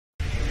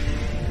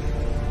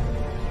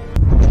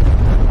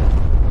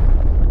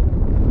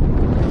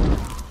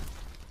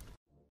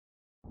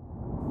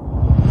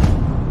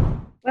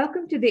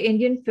Welcome to the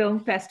Indian Film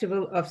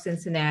Festival of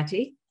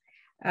Cincinnati.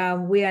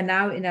 We are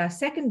now in our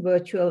second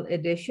virtual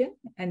edition,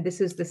 and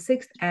this is the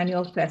sixth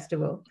annual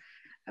festival.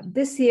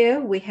 This year,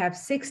 we have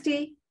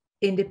 60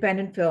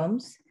 independent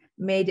films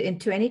made in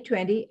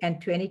 2020 and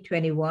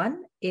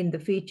 2021 in the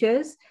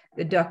features,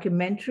 the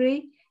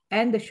documentary,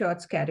 and the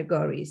shorts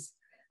categories.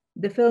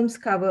 The films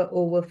cover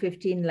over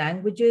 15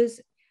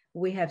 languages.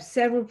 We have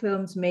several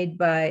films made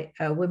by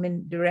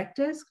women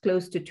directors,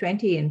 close to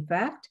 20 in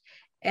fact,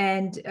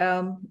 and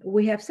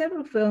we have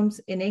several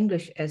films in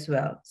English as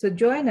well. So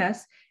join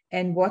us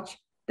and watch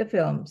the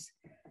films.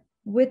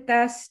 With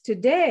us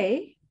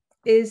today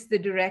is the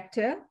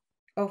director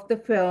of the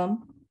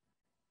film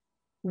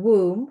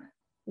W.O.M.B,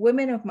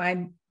 Women of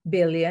My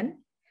Billion.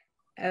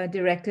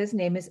 Director's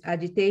name is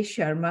Ajitesh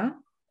Sharma.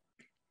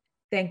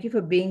 Thank you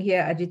for being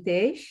here,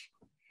 Ajitesh.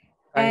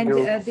 Thank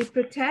you. The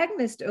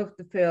protagonist of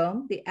the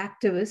film, the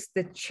activist,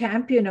 the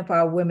champion of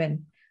our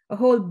women, a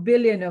whole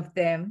billion of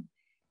them,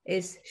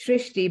 is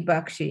Srishti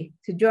Bakshi.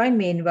 So join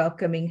me in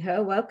welcoming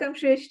her. Welcome,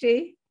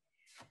 Srishti.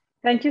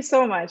 Thank you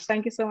so much.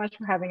 Thank you so much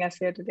for having us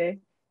here today.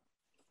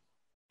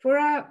 For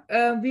our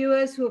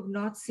viewers who have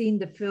not seen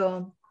the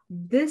film,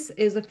 this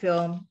is a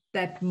film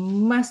that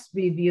must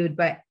be viewed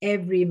by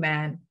every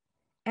man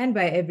and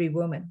by every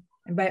woman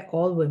and by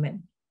all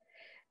women.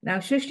 Now,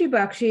 Srishti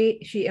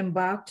Bakshi, she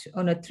embarked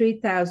on a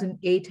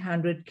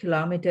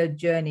 3,800-kilometer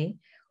journey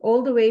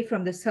all the way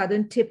from the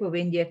southern tip of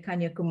India,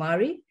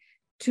 Kanyakumari,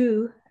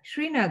 to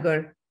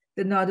Srinagar,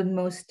 the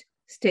northernmost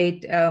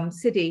state large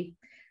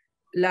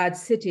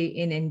city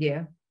in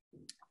India.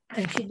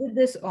 And she did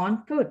this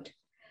on foot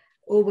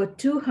over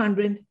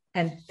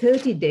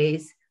 230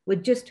 days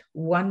with just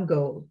one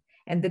goal.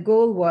 And the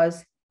goal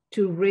was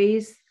to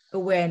raise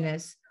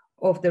awareness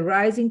of the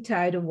rising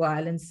tide of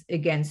violence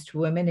against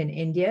women in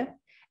India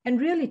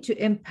and really to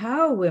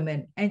empower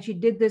women. And she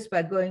did this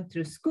by going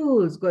through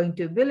schools, going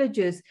to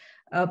villages,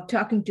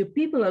 talking to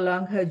people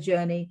along her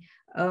journey,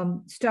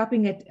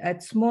 stopping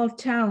at small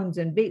towns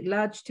and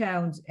large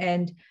towns,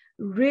 and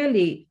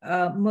really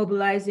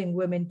mobilizing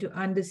women to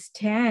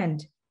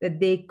understand that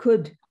they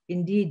could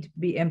indeed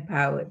be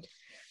empowered.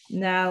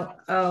 Now,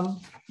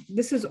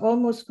 this is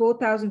almost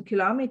 4,000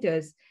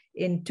 kilometers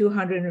in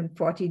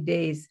 240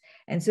 days.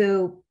 And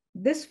so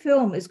this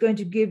film is going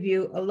to give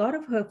you a lot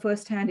of her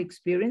firsthand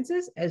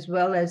experiences, as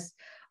well as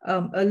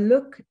a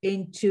look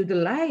into the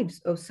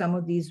lives of some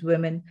of these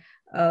women.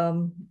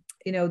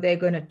 They're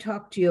going to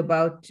talk to you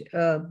about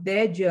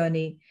their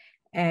journey.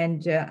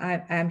 And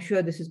I'm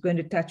sure this is going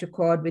to touch a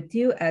chord with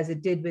you, as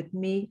it did with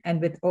me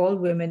and with all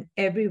women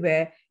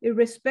everywhere,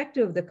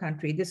 irrespective of the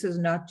country. This is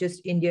not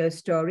just India's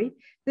story.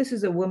 This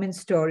is a woman's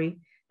story.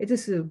 It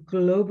is a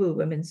global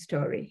women's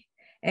story.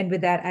 And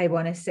with that, I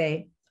want to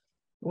say,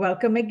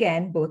 welcome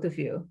again, both of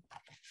you.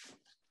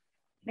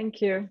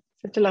 Thank you.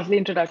 Such a lovely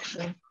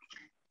introduction.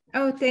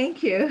 Oh,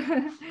 thank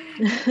you.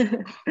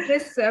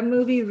 This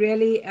movie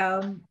really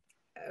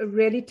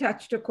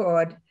touched a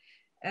chord.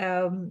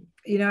 I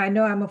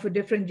know I'm of a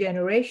different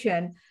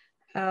generation,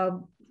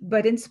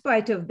 but in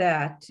spite of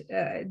that,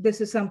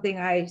 this is something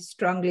I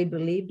strongly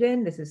believed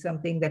in. This is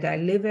something that I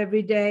live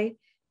every day.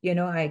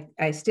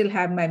 I still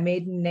have my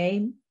maiden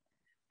name.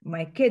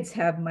 My kids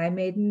have my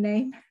maiden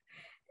name.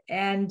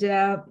 And,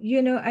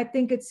 I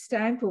think it's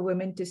time for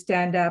women to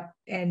stand up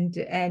and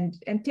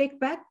take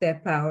back their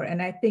power.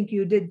 And I think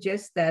you did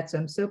just that. So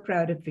I'm so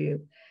proud of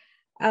you.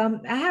 I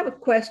have a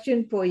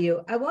question for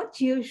you. I want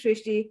you,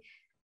 Srishti,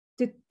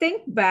 to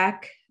think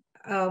back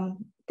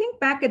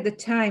at the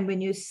time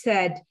when you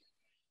said,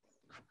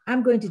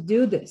 I'm going to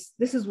do this.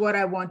 This is what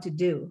I want to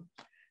do.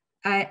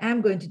 I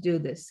am going to do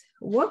this.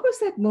 What was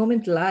that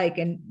moment like?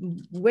 And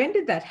when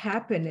did that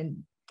happen?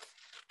 And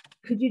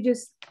could you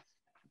just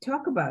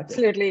talk about it?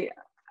 Absolutely.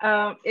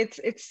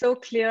 It's so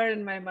clear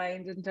in my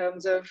mind in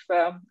terms of,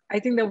 I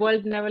think the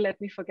world never let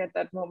me forget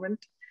that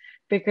moment,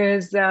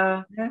 because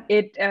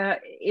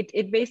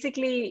it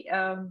basically,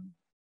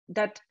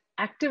 that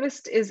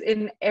activist is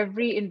in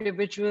every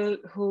individual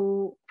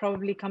who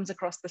probably comes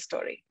across the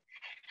story.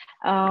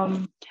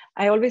 I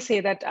always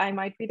say that I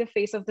might be the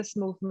face of this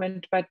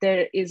movement, but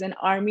there is an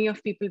army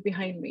of people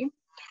behind me.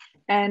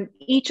 And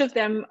each of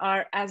them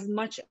are as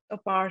much a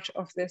part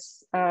of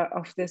this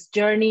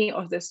journey,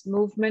 of this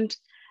movement,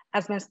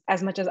 as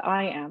much as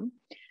I am,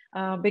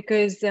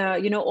 because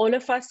all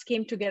of us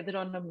came together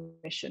on a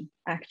mission,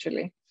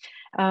 actually.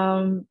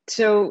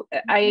 So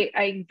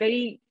I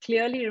very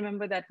clearly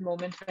remember that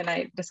moment when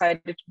I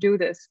decided to do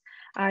this.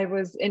 I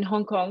was in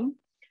Hong Kong,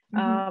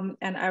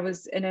 and I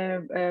was in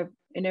a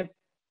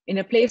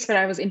place where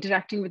I was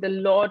interacting with a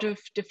lot of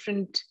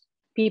different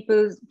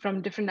people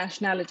from different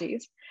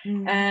nationalities.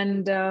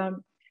 And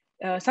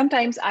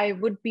sometimes I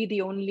would be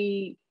the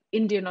only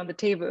Indian on the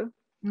table.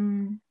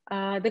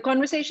 The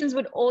conversations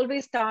would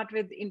always start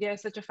with, India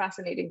is such a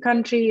fascinating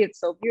country. It's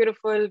so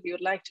beautiful. We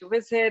would like to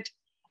visit.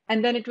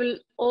 And then it will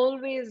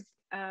always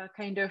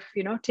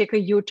take a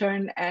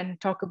U-turn and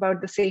talk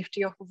about the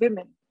safety of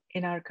women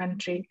in our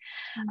country.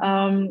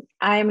 I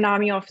am an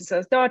army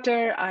officer's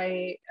daughter.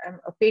 I am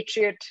a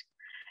patriot.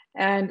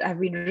 and I've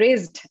been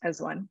raised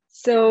as one.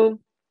 So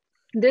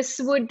this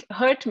would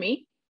hurt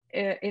me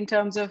in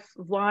terms of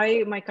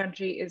why my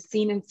country is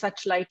seen in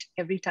such light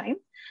every time.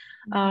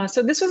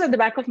 So this was at the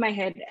back of my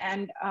head.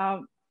 And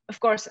of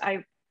course,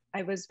 I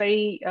was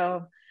very,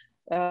 I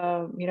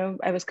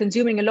was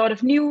consuming a lot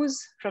of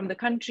news from the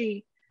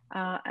country.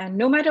 And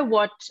no matter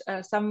what,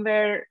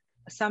 somewhere,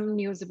 some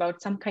news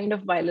about some kind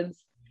of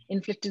violence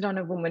inflicted on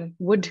a woman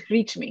would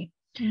reach me.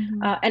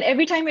 And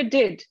every time it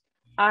did,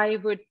 I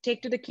would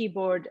take to the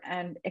keyboard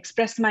and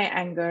express my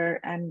anger,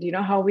 and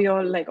how we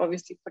all like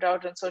obviously put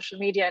out on social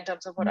media in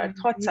terms of what our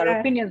thoughts, our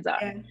opinions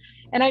are.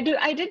 And I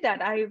did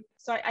that. I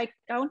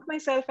count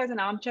myself as an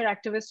armchair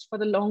activist for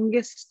the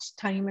longest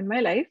time in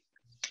my life.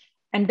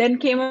 And then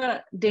came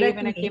a day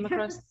when I came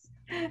across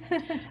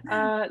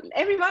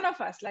every one of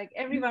us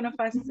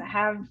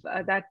have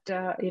that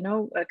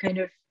kind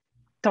of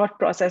thought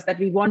process that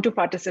we want to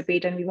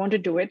participate and we want to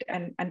do it,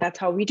 and that's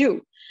how we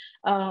do.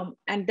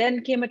 And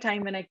then came a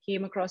time when I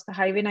came across the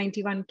Highway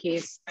 91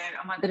 case, where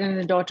a mother and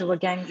a daughter were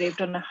gang raped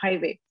on a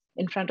highway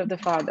in front of the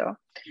father.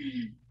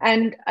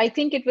 And I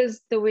think it was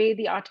the way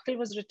the article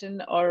was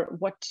written, or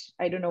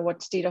I don't know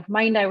what state of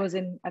mind I was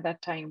in at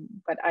that time,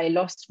 but I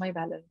lost my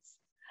balance.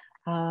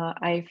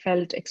 I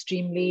felt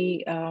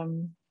extremely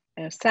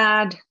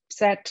sad,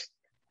 upset.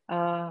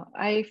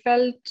 I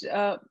felt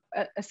a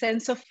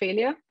sense of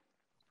failure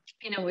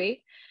in a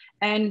way,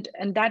 and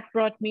that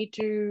brought me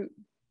to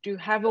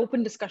have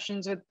open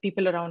discussions with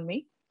people around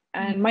me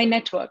and my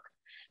network.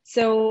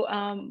 So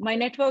my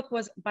network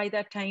was by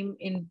that time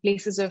in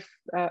places of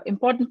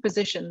important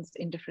positions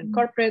in different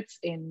corporates,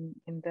 in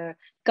the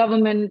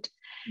government.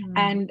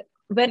 And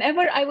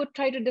whenever I would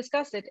try to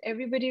discuss it,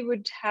 everybody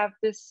would have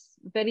this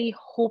very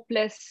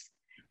hopeless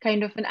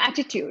kind of an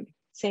attitude,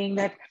 saying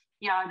that,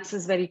 yeah, this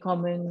is very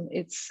common.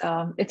 It's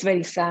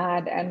very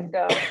sad, and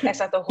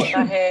aisa to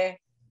hota hai.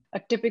 A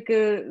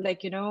typical,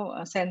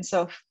 a sense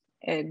of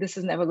this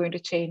is never going to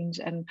change,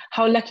 and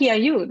how lucky are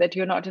you that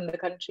you're not in the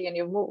country and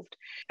you've moved.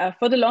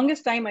 For the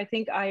longest time, I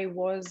think I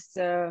was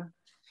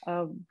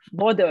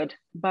bothered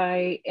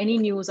by any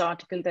news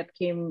article that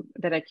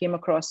I came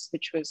across,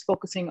 which was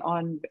focusing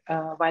on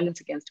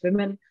violence against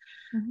women.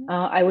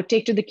 I would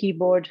take to the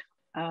keyboard,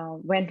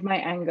 vent my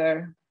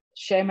anger,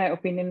 share my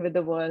opinion with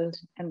the world,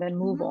 and then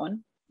move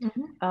on.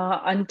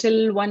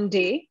 Until one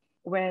day,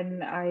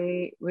 when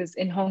I was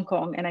in Hong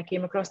Kong and I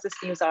came across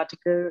this news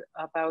article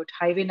about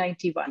Highway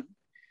 91,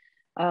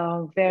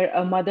 where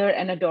a mother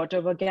and a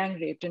daughter were gang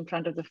raped in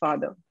front of the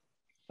father.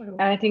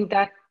 And I think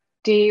that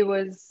day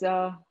was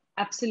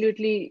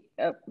absolutely,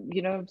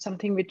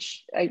 something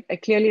which I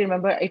clearly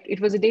remember. It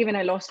was a day when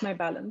I lost my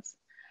balance.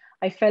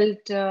 I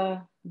felt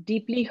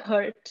deeply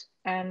hurt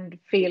and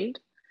failed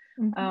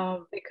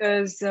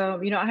because,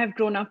 I have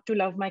grown up to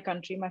love my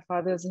country. My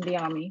father's in the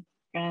army,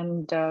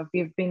 and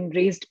we've been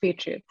raised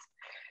patriots.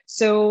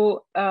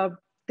 So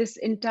this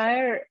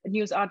entire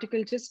news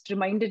article just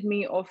reminded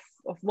me of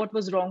what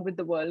was wrong with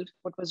the world,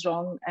 what was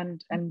wrong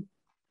and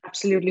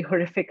absolutely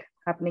horrific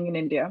happening in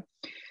India.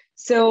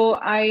 So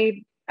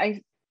I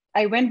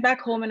went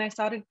back home and I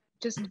started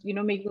just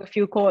making a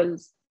few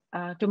calls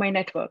to my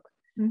network.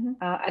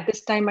 At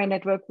this time, my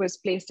network was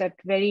placed at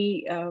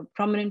very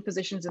prominent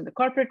positions in the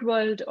corporate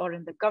world or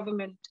in the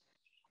government.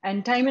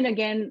 And time and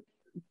again,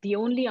 the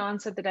only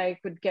answer that I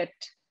could get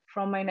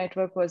from my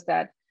network was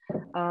that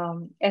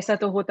aisa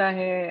to hota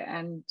hai,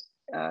 and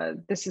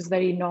this is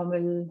very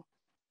normal.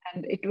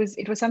 And it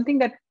was something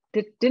that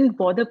didn't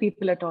bother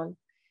people at all.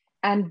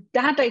 And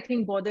that, I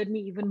think, bothered me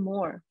even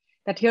more,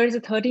 that here is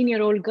a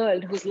 13-year-old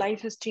girl whose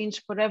life has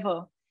changed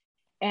forever,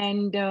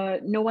 and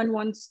no one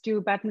wants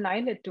to bat an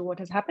eyelid to what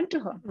has happened to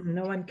her.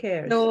 No one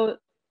cares. So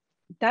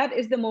that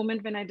is the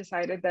moment when I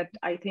decided that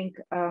I think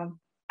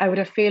I would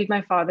have failed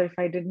my father if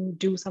I didn't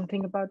do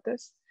something about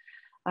this.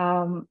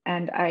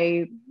 And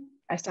I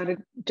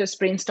started just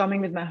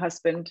brainstorming with my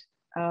husband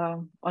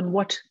on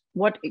what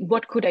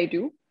could I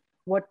do,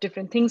 what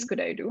different things could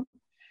I do.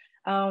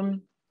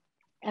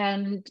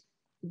 And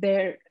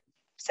there,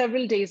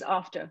 several days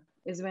after,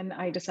 is when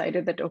I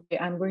decided that, okay,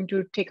 I'm going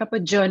to take up a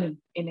journey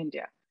in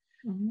India,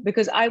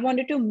 because I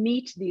wanted to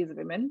meet these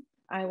women.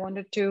 I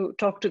wanted to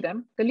talk to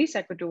them. The least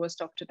I could do was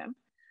talk to them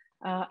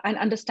and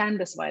understand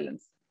this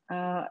violence.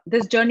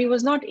 This journey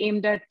was not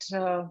aimed at,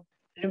 it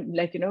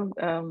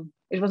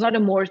was not a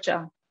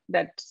morcha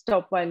that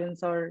stop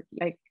violence, or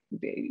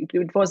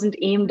it wasn't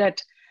aimed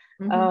at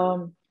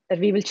that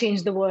we will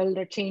change the world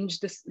or change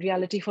this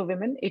reality for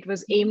women. It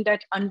was aimed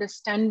at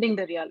understanding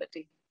the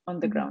reality on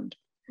the ground.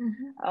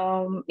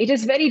 It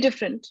is very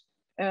different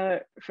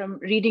from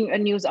reading a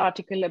news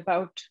article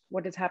about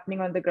what is happening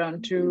on the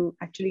ground to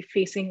actually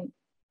facing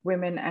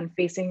women and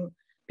facing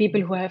people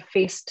who have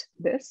faced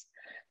this.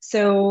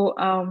 So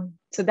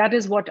that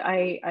is what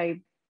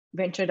I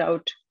ventured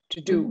out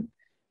to do.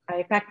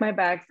 I packed my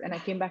bags and I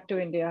came back to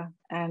India,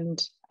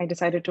 and I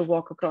decided to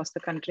walk across the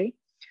country.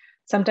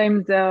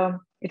 Sometimes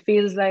it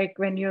feels like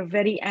when you're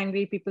very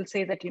angry, people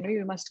say that,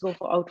 you must go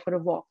out for a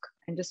walk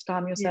and just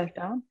calm yourself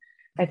down.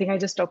 I think I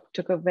just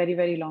took a very,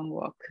 very long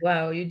walk.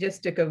 Wow, you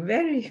just took a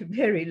very,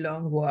 very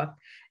long walk.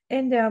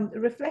 And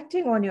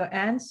reflecting on your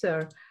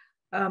answer,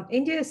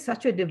 India is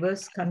such a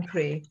diverse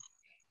country,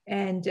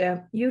 and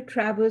you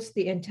traversed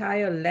the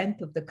entire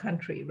length of the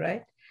country,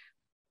 right?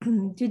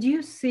 Did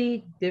you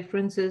see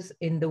differences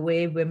in the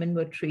way women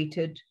were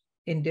treated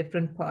in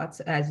different parts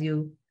as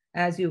you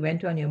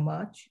went on your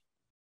march?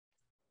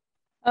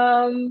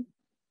 Um,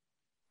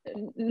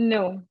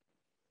 no.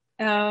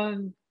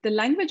 The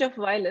language of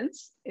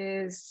violence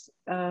is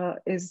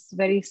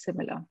very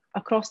similar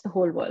across the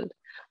whole world.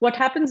 What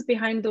happens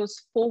behind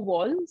those four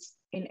walls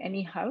in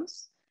any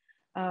house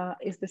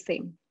is the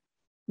same,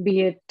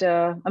 be it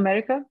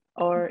America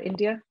or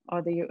India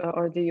or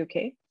the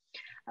UK.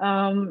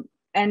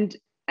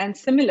 And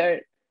similar,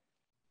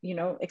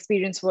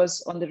 experience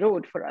was on the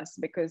road for us,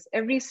 because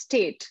every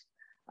state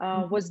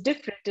was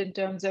different in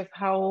terms of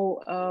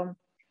how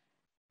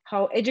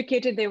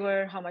educated they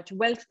were, how much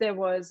wealth there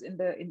was in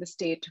the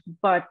state,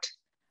 but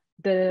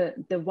the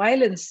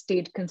violence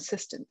stayed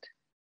consistent.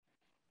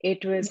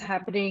 It was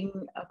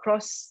happening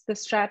across the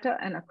strata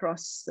and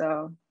across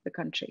the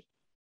country.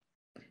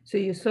 So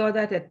you saw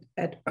that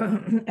at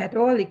at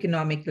all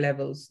economic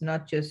levels,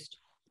 not just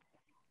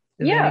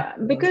yeah,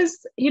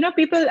 because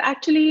people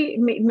actually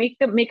make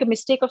a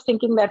mistake of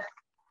thinking that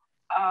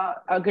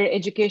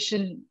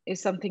education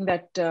is something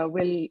that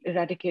will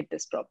eradicate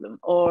this problem,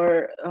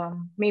 or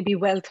maybe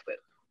wealth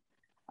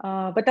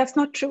will. But that's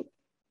not true.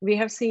 We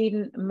have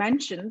seen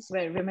mansions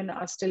where women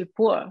are still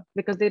poor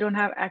because they don't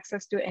have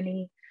access to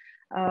any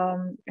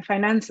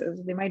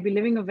finances. They might be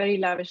living a very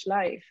lavish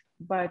life,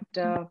 but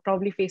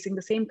probably facing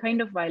the same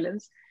kind of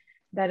violence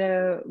that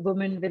a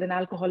woman with an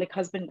alcoholic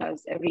husband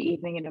does every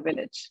evening in a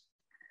village.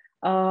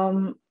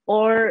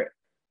 Or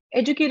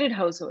educated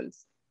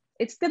households.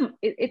 It's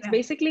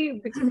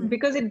basically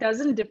because it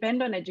doesn't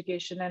depend on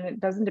education and it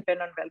doesn't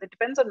depend on wealth. It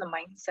depends on the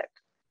mindset.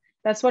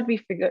 That's what we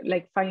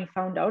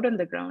found out on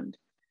the ground.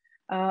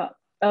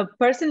 A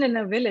person in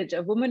a village,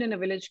 a woman in a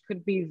village,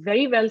 could be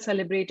very well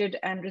celebrated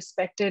and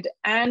respected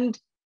and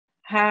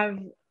have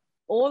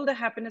all the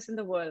happiness in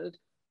the world,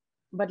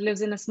 but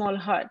lives in a small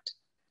hut,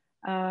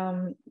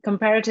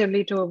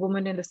 comparatively to a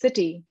woman in the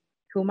city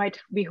who might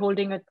be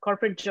holding a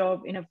corporate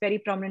job in a very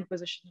prominent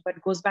position, but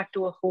goes back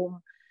to a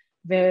home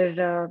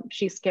where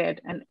she's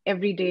scared and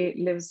every day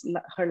lives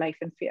her life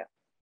in fear.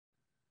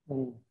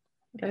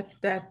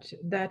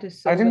 That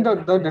is so. I think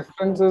the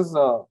difference is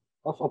of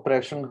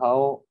oppression,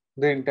 how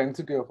the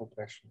intensity of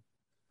oppression.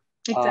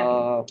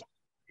 Exactly.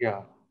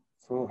 Yeah.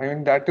 So I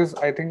mean that is,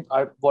 I think,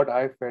 what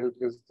I felt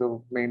is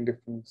the main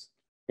difference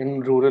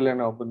in rural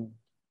and urban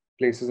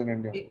places in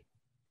India.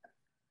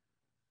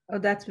 Oh,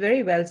 that's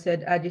very well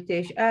said,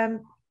 Ajitesh.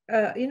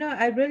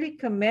 I really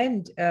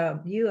commend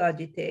you,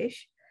 Ajitesh,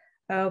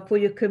 for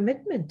your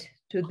commitment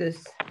to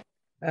this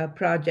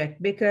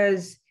project,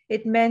 because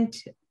it meant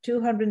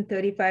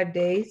 235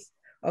 days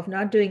of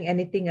not doing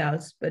anything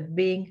else but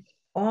being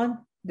on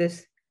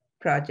this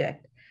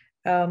project,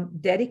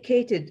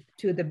 dedicated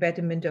to the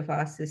betterment of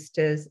our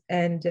sisters.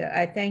 And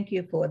I thank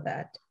you for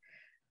that.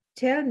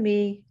 Tell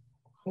me,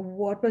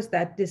 what was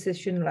that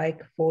decision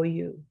like for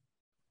you?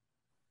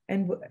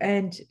 And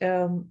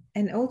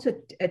also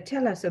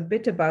tell us a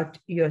bit about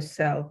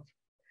yourself,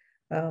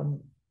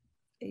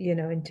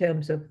 in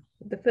terms of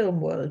the film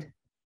world.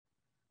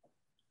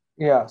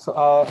 Yeah,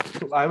 so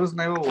I was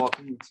never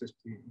walking with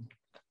Srishti.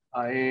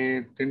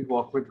 I didn't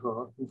walk with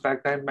her. In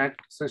fact, I met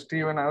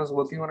Srishti when I was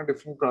working on a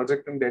different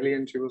project in Delhi,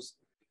 and she was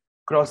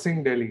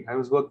crossing Delhi. I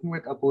was working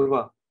with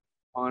Apurva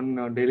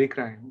on Delhi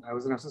Crime. I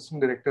was an assistant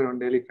director on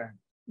Delhi Crime.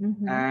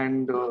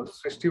 And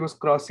Srishti was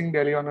crossing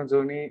Delhi on a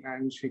journey,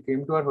 and she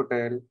came to our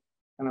hotel,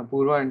 and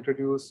Apurva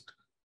introduced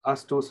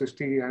us to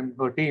Srishti and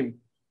her team.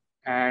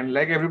 And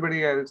like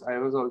everybody else, I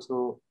was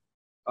also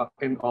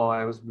in awe.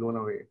 I was blown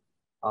away.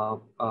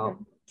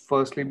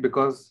 Firstly,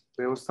 because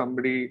there was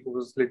somebody who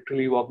was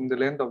literally walking the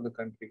length of the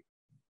country.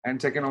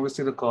 And second,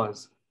 obviously, the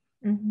cause.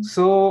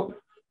 So,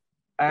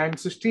 and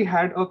Srishti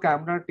had a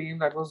camera team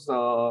that was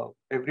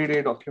every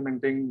day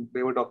documenting,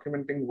 they were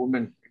documenting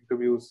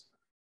interviews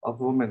of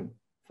women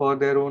for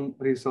their own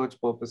research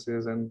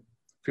purposes and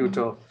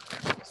future.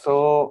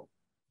 So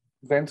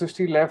when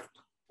Srishti left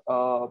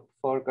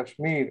for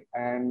Kashmir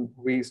and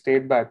we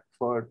stayed back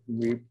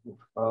we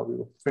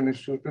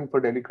finished shooting for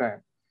Delhi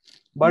Crime.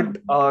 But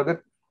the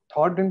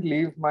thought didn't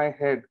leave my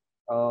head.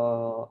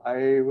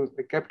 I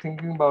kept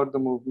thinking about the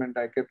movement.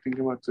 I kept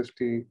thinking about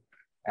Srishti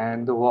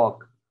and the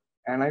walk.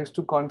 And I used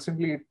to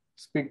constantly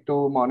speak to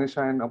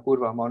Monisha and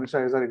Apurva.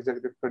 Monisha is our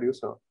executive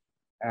producer.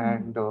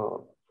 And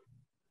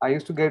I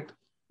used to get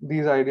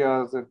these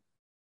ideas that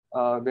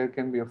there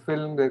can be a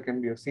film, there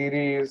can be a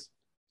series,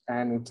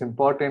 and it's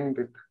important.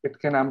 It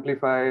can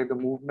amplify the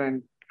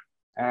movement.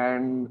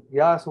 And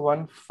yeah, so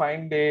one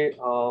fine day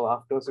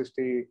after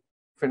Srishti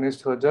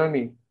finished her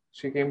journey,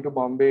 she came to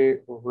Bombay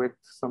with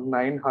some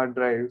 9 hard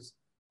drives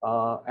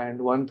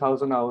and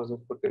 1,000 hours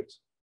of footage.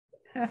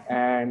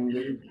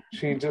 And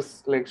she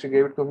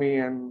gave it to me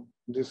and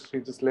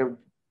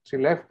she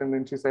left. And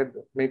then she said,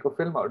 make a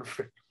film out of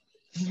it.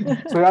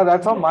 So yeah,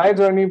 that's how my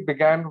journey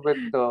began with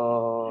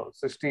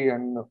Srishti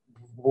and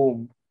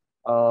W.O.M.B.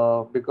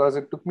 Because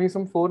it took me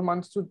some 4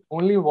 months to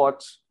only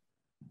watch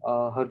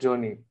her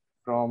journey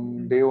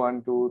from day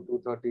 1 to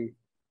 2:30.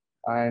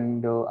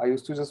 And I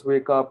used to just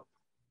wake up,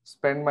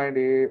 spend my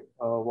day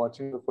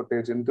watching the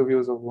footage,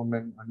 interviews of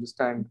women,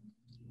 understand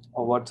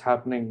what's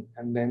happening,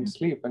 and then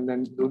sleep, and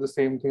then do the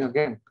same thing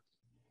again.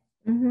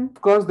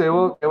 Of course, there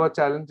were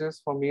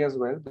challenges for me as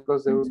well,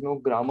 because there was no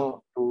grammar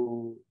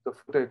to the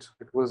footage.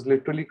 It was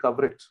literally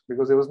coverage,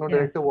 because there was no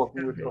director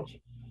walking with her.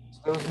 So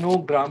there was no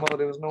grammar,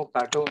 there was no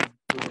pattern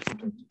to the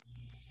footage.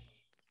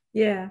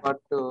 Yeah.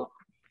 But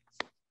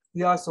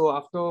yeah, so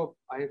after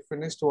I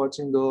finished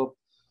watching the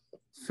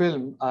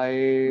film,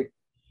 I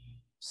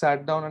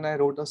sat down and I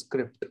wrote a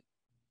script.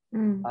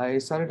 I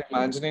started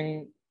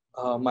imagining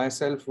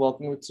myself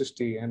walking with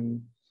Srishti,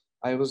 and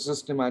I was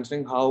just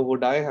imagining how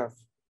would I have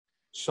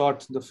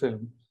shot the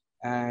film.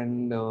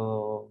 And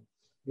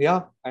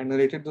yeah, I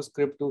narrated the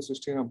script to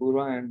Srishti and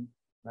Apurva, and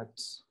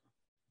that's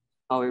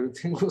how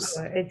everything was.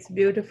 Oh, it's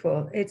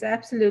beautiful. It's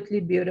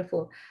absolutely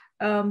beautiful.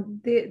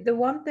 The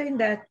one thing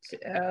that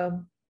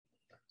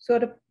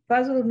sort of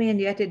puzzled me, and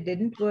yet it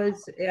didn't,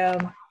 was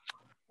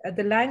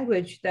the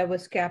language that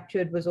was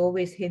captured was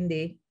always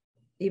Hindi,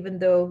 even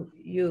though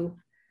you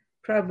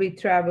probably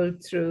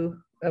traveled through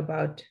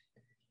about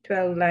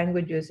 12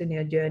 languages in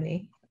your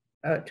journey,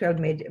 12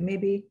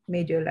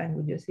 major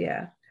languages,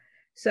 yeah.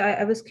 So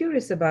I was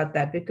curious about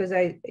that, because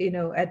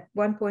at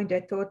one point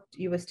I thought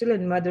you were still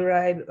in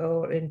Madurai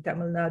or in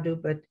Tamil Nadu,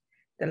 but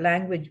the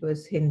language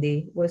was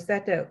Hindi. Was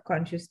that a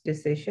conscious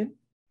decision?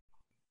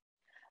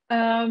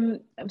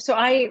 So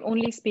I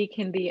only speak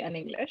Hindi and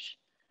English.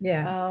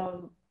 Yeah.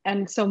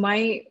 And so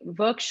my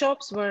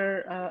workshops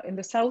were in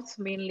the South,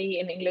 mainly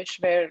in English,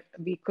 where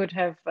we could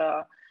have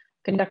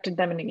conducted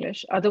them in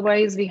English.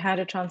 Otherwise, we had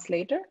a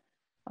translator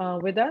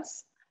with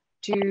us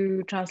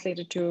to translate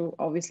it to,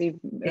 obviously,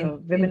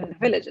 women in the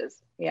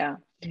villages. Yeah.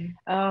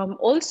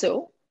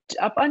 Also,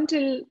 up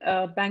until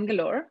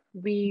Bangalore,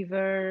 we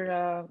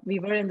were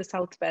in the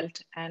South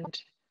Belt, and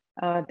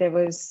there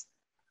was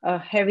a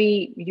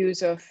heavy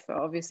use of,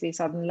 obviously,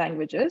 Southern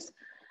languages.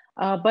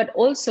 But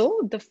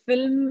also the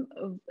film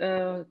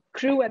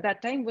crew at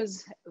that time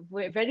was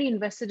very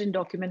invested in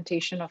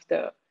documentation of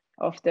the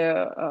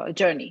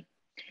journey.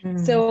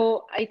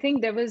 So I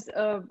think there was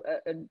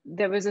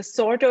a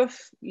sort of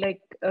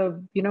like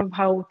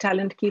how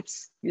talent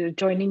keeps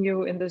joining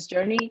you in this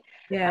journey.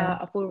 Yeah.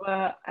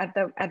 Apurva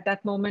at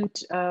that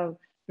moment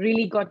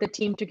really got the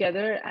team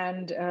together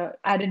and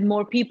added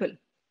more people.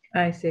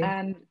 I see.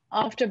 And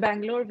after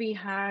Bangalore, we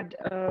had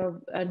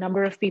a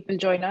number of people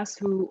join us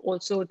who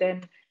also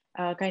then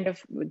kind of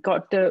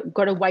got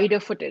a wider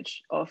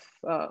footage of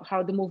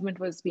how the movement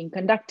was being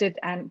conducted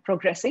and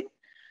progressing.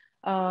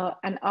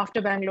 And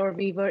after Bangalore,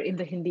 we were in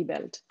the Hindi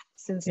belt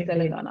since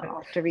Telangana.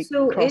 After we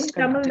so in crossed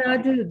Tamil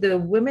Nadu, the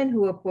women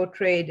who were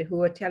portrayed, who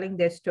were telling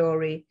their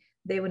story,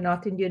 they were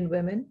North Indian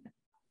women,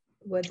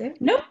 were they?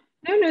 No.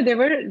 There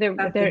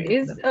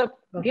is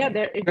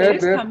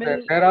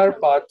Tamil. There are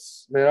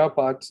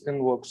parts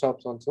in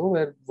workshops also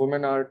where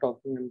women are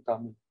talking in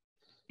Tamil.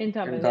 In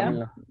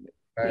Tamil.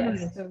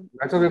 Yes.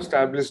 That's what we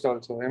established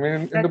also. I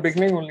mean, in the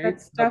beginning only,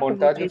 the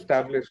montage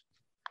established.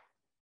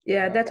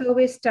 Yeah, that's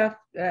always tough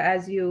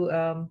as you,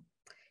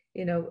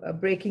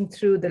 breaking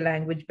through the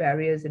language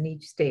barriers in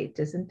each state,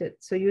 isn't it?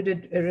 So you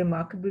did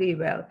remarkably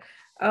well.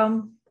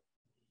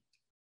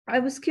 I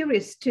was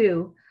curious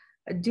too,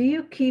 do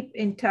you keep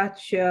in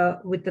touch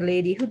with the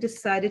lady who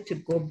decided to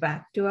go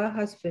back to her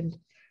husband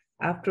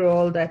after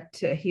all that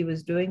he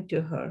was doing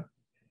to her?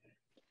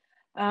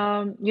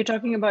 You're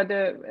talking about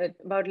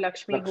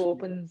Lakshmi who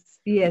opens.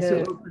 Yes,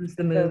 who opens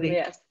the movie.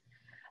 Yes.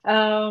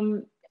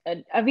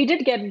 We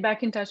did get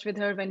back in touch with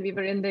her when we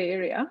were in the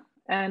area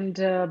and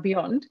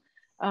beyond.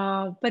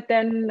 But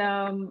then,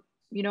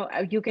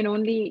 you can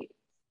only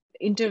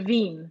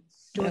intervene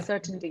to a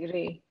certain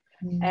degree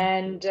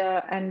and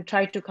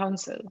try to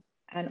counsel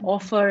and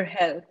offer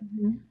help.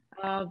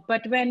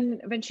 But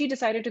when she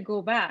decided to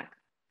go back,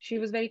 she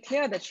was very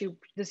clear that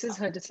this is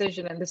her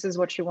decision and this is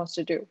what she wants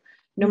to do.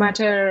 No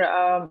matter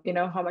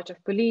how much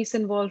of police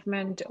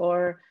involvement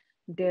or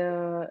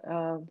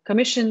the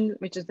commission,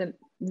 which is the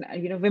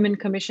Women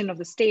Commission of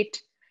the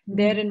state,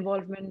 their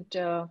involvement,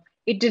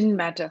 it didn't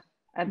matter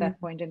at that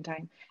point in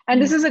time.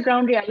 And this is a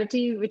ground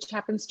reality which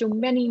happens to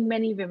many,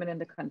 many women in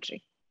the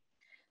country.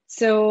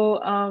 So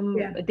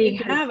they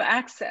have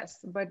access,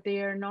 but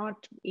they are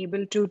not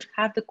able to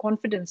have the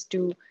confidence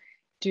to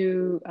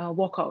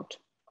walk out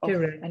of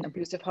an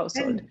abusive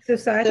household. And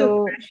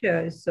societal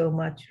pressure is so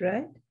much,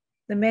 right?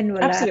 The men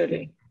were absolutely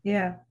laughing.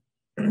 Yeah.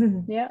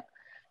 Yeah.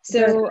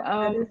 So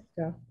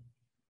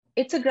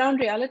it's a ground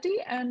reality,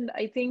 and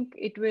I think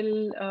it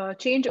will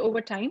change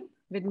over time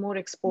with more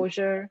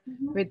exposure,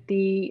 with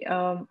the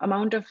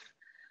amount of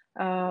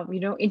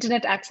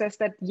internet access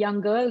that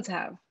young girls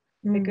have,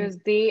 because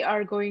they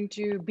are going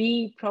to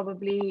be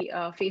probably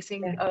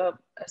facing a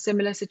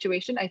similar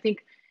situation. I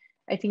think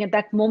at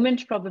that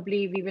moment,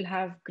 probably we will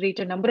have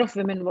greater number of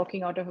women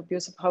walking out of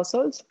abusive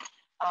households.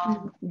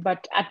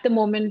 But at the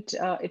moment,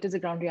 it is a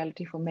ground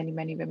reality for many,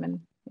 many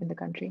women in the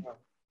country.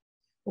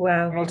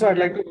 Wow. And also, I'd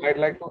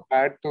like to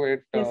add to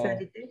it. Yes,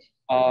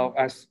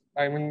 Ajitesh.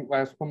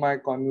 As per my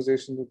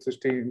conversation with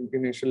Srishti in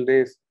initial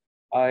days,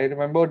 I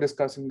remember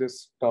discussing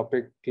this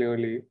topic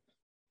clearly,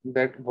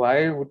 that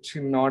why would she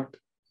not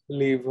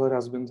leave her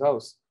husband's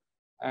house?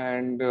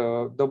 And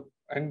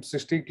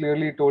Srishti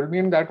clearly told me,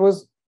 and that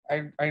was,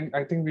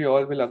 I think we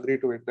all will agree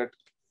to it, that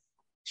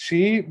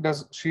she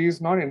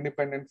is not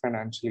independent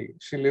financially.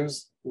 She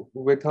lives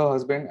with her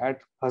husband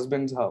at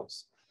husband's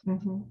house.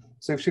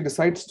 So if she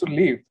decides to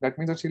leave, that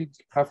means that she'll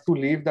have to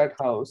leave that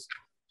house.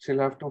 She'll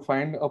have to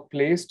find a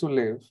place to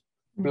live.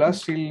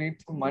 Plus, she'll need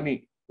some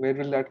money. Where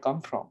will that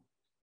come from?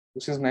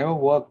 She's never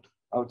worked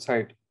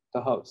outside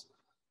the house.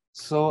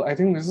 So I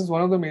think this is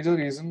one of the major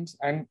reasons.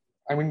 And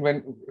I mean,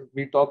 when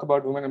we talk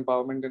about women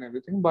empowerment and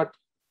everything, but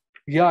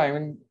yeah, I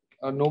mean,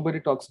 nobody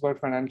talks about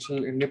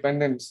financial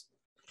independence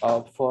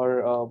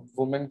for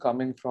women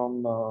coming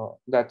from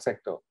that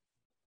sector,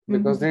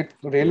 because they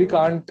really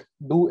can't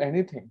do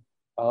anything.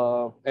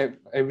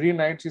 Every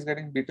night she's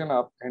getting beaten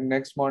up, and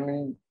next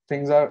morning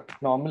things are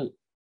normal.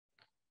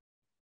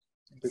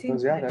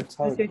 Because yeah, that's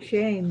how. Such a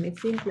shame. It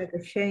seems like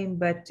a shame,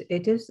 but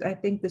it is, I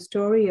think, the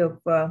story of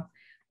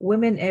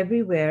women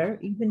everywhere,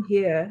 even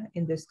here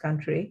in this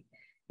country.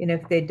 You know,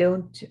 if they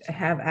don't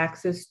have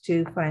access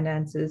to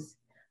finances,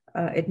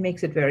 it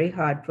makes it very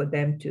hard for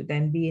them to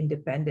then be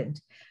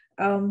independent.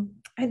 And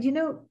you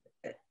know,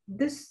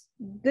 this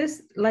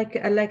like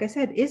I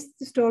said, is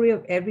the story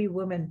of every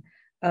woman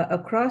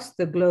across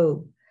the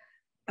globe.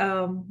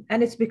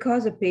 And it's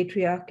because of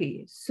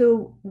patriarchy.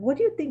 So what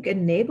do you think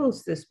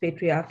enables this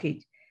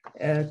patriarchy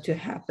to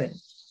happen?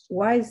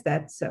 Why is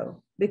that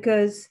so?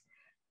 Because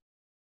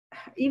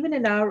even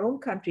in our own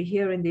country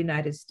here in the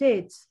United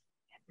States,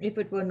 if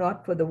it were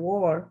not for the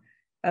war,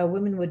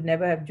 women would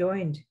never have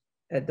joined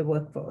the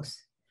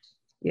workforce.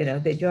 You know,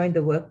 they joined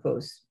the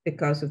workforce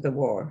because of the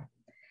war.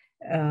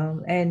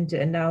 And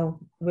now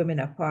women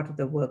are part of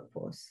the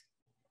workforce.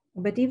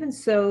 But even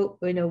so,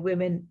 you know,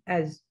 women,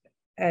 as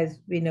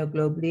we know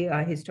globally,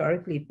 are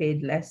historically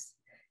paid less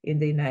in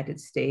the United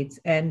States,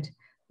 and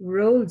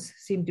roles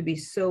seem to be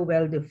so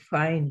well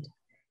defined,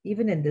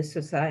 even in this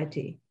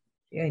society,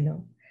 you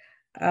know.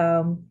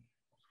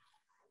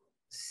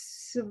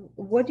 So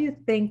what do you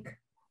think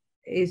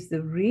is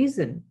the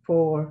reason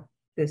for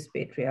this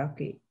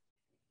patriarchy?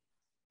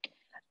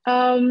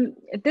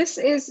 This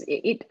is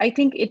it. I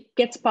think it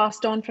gets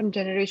passed on from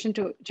generation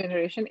to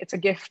generation. It's a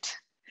gift,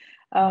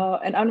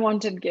 an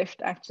unwanted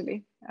gift,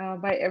 actually,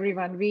 by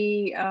everyone.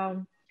 We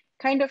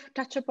kind of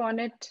touch upon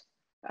it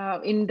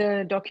in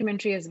the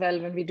documentary as well,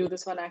 when we do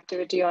this one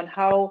activity on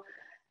how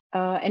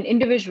an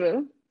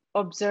individual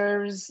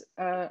observes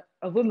a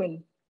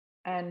woman,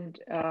 and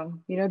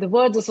you know, the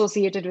words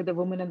associated with the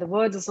woman and the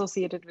words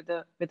associated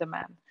with the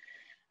man.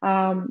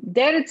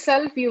 There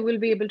itself, you will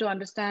be able to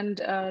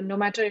understand, no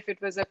matter if it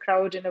was a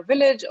crowd in a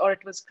village or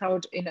it was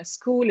crowd in a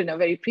school, in a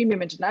very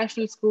premium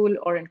international school,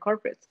 or in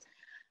corporates.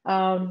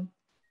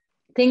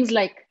 Things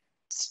like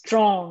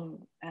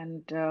strong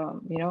and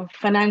you know,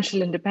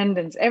 financial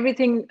independence,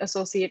 everything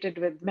associated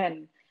with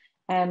men,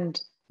 and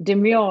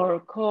demure,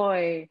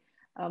 coy,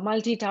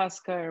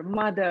 multitasker,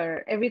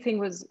 mother, everything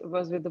was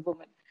with the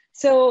woman.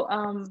 So,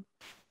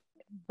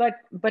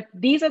 but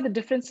these are the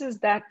differences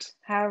that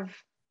have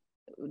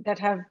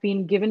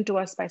been given to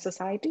us by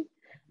society.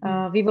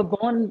 We were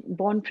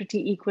born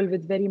pretty equal,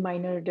 with very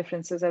minor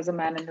differences as a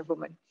man and a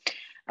woman.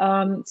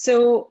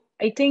 So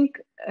I think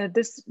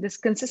this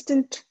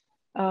consistent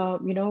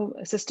you know,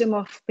 system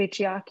of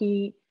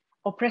patriarchy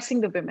oppressing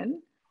the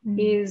women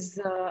is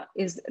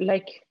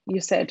like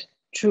you said,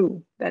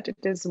 true, that it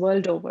is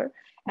world over.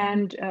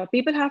 And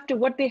people have to,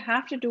 what they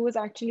have to do is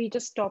actually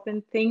just stop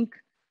and think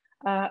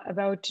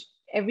about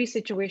every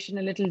situation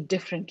a little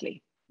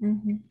differently.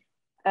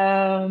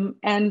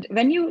 And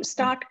when you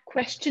start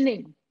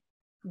questioning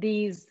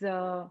these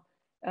you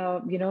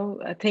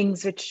know,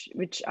 things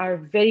which are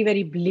very,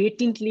 very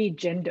blatantly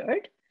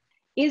gendered,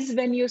 is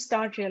when you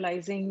start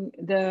realizing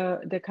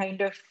the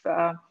kind of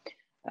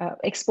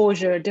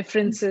exposure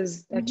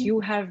differences that you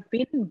have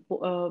been,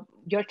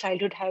 your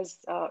childhood has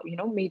you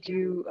know, made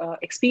you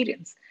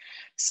experience.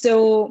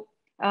 So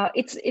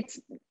it's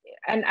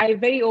and I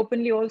very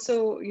openly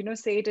also, you know,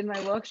 say it in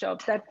my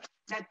workshops, that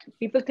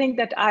people think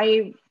that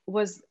I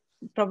was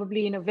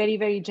probably in a very,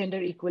 very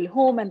gender equal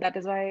home, and that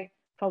is why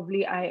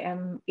probably I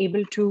am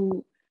able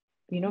to,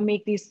 you know,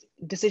 make these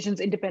decisions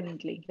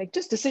independently, like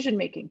just decision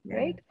making,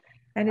 right?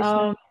 And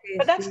it's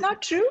but that's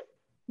not true.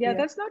 Yeah,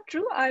 that's not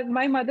true.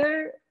 My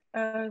mother,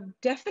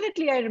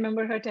 definitely, I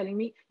remember her telling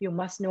me, you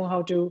must know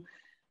how to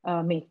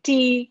make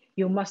tea,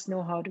 you must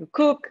know how to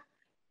cook.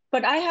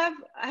 But I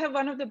have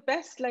one of the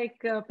best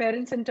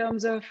parents in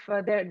terms of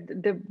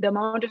the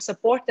amount of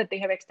support that they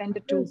have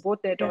extended to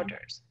both their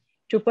daughters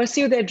to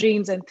pursue their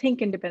dreams and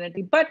think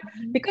independently. But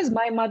because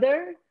my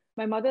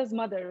mother's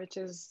mother, which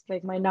is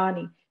like my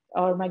nani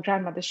or my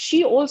grandmother,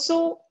 she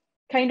also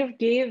kind of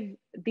gave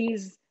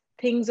these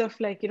things of,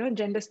 like, you know,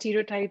 gender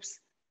stereotypes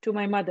to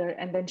my mother,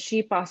 and then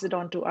she passed it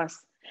on to us.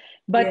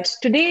 But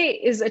today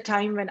is a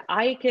time when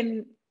I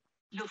can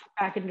look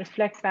back and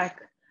reflect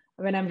back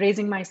when I'm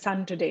raising my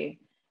son today,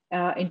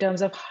 in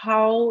terms of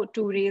how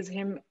to raise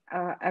him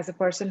as a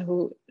person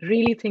who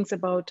really thinks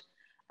about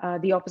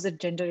the opposite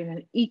gender in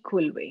an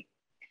equal way.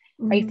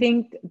 I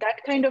think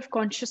that kind of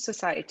conscious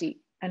society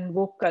and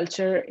woke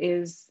culture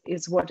is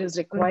what is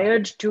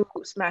required to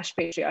smash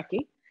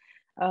patriarchy.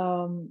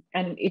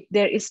 And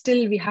there is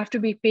still, we have to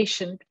be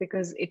patient,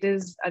 because it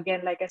is,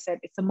 again, like I said,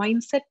 it's a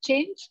mindset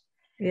change.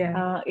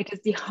 It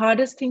is the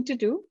hardest thing to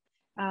do.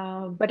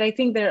 But I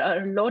think there are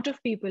a lot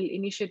of people,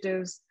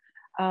 initiatives,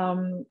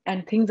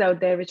 and things out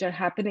there which are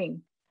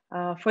happening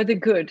for the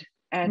good,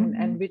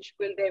 and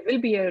there will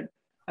be a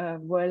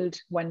world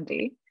one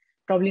day,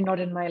 probably not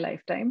in my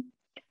lifetime,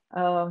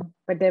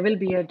 but there will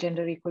be a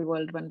gender equal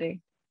world one day.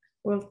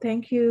 Well,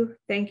 thank you,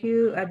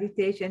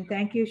 Ajitesh, and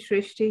thank you,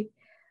 Srishti,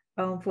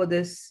 for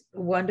this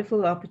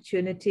wonderful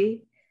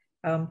opportunity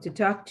to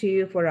talk to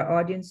you, for our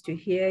audience to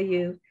hear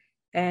you,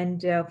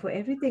 and for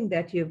everything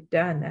that you've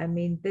done. I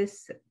mean,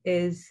 this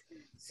is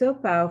so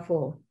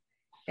powerful,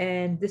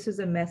 and this is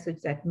a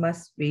message that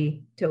must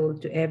be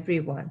told to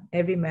everyone,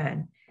 every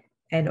man,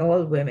 and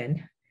all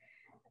women.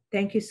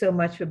 Thank you so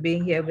much for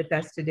being here with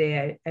us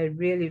today. I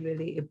really,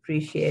 really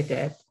appreciate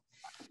it.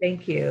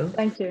 Thank you.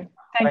 Thank you.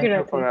 Thank you,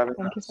 Rati.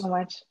 Thank you so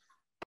much.